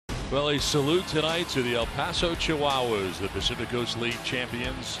Well, a salute tonight to the El Paso Chihuahuas, the Pacific Coast League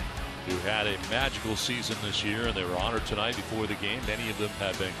champions, who had a magical season this year, and they were honored tonight before the game. Many of them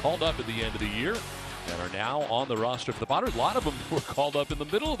have been called up at the end of the year and are now on the roster for the Padres. A lot of them were called up in the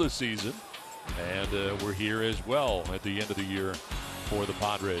middle of the season, and were here as well at the end of the year for the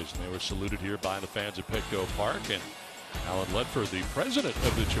Padres. And they were saluted here by the fans at Petco Park. And Alan Ledford, the president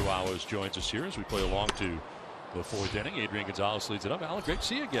of the Chihuahuas, joins us here as we play along to the fourth inning. Adrian Gonzalez leads it up. Alan, great to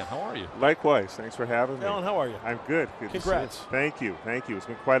see you again. How are you? Likewise. Thanks for having me. Alan, how are you? I'm good. Congrats. Thank you. Thank you. It's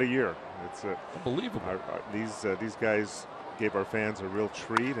been quite a year. It's unbelievable. These guys gave our fans a real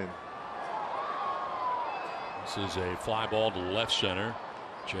treat. And this is a fly ball to left center.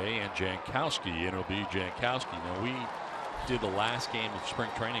 Jay and Jankowski, and it'll be Jankowski. Now, we did the last game of spring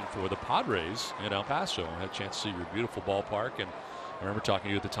training for the Padres in El Paso. I had a chance to see your beautiful ballpark, and I remember talking to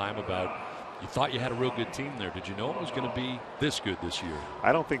you at the time about you thought you had a real good team there. Did you know it was going to be this good this year?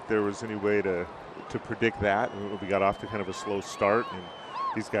 I don't think there was any way to predict that. We got off to kind of a slow start, and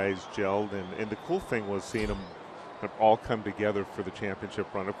these guys gelled. And the cool thing was seeing them all come together for the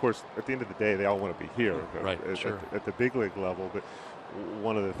championship run. Of course, at the end of the day, they all want to be here, right? At the big league level. But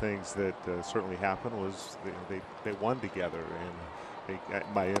one of the things that certainly happened was they won together. And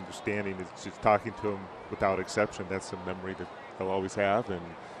my understanding is just talking to them without exception, that's a memory that they'll always have. And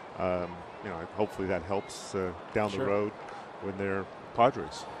hopefully that helps down the road when they're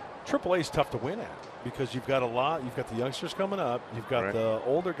Padres. AAA is tough to win at because you've got you've got the youngsters coming up, you've got the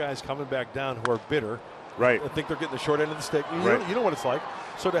older guys coming back down who are bitter. Right. I think they're getting the short end of the stick. You know what it's like.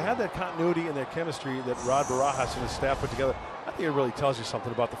 So to have that continuity and that chemistry that Rod Barajas and his staff put together, I think it really tells you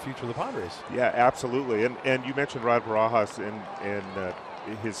something about the future of the Padres. Yeah, absolutely. And you mentioned Rod Barajas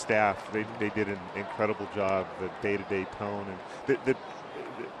and his staff. They did an incredible job, the day-to-day tone. And the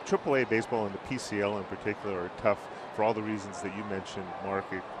AAA baseball and the PCL in particular are tough for all the reasons that you mentioned, Mark,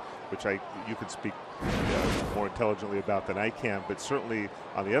 which you can speak more intelligently about than I can. But certainly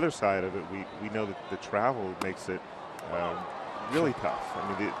on the other side of it, we know that the travel makes it really tough.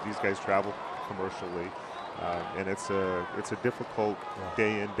 I mean, these guys travel commercially, and it's a difficult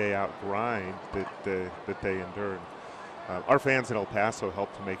day in, day out grind that they endure. Our fans in El Paso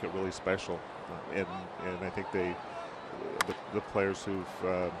helped to make it really special, and I think the players who've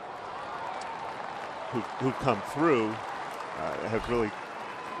come through have really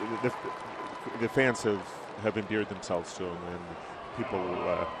the fans have endeared themselves to them, and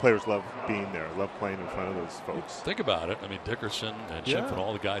players love being there, love playing in front of those folks. Think about it. I mean, Dickerson and Schimpf and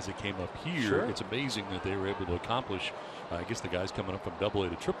all the guys that came up here. Sure. It's amazing that they were able to accomplish. I guess the guys coming up from AA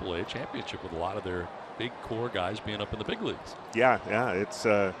to AAA championship with a lot of their big core guys being up in the big leagues. Yeah. It's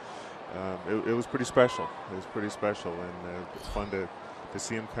it was pretty special. It was pretty special, and it's fun to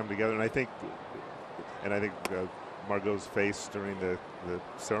see them come together. And I think Margot's face during the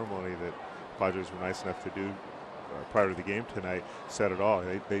ceremony that Padres were nice enough to do prior to the game tonight said it all.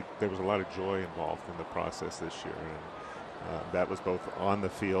 There was a lot of joy involved in the process this year, and that was both on the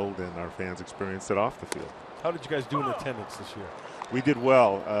field, and our fans experienced it off the field. How did you guys do in attendance this year? We did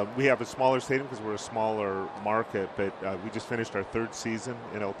well. We have a smaller stadium because we're a smaller market, but we just finished our third season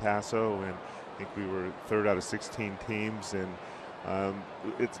in El Paso, and I think we were third out of 16 teams, and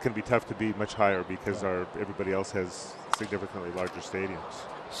it's going to be tough to be much higher because everybody else has significantly larger stadiums.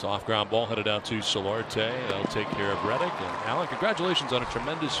 Soft ground ball headed out to Solarte. That'll take care of Reddick. And Alan, congratulations on a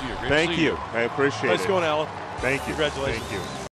tremendous year. Great Thank to see you. I appreciate it. Nice going, Alan. Thank you. Congratulations. Thank you.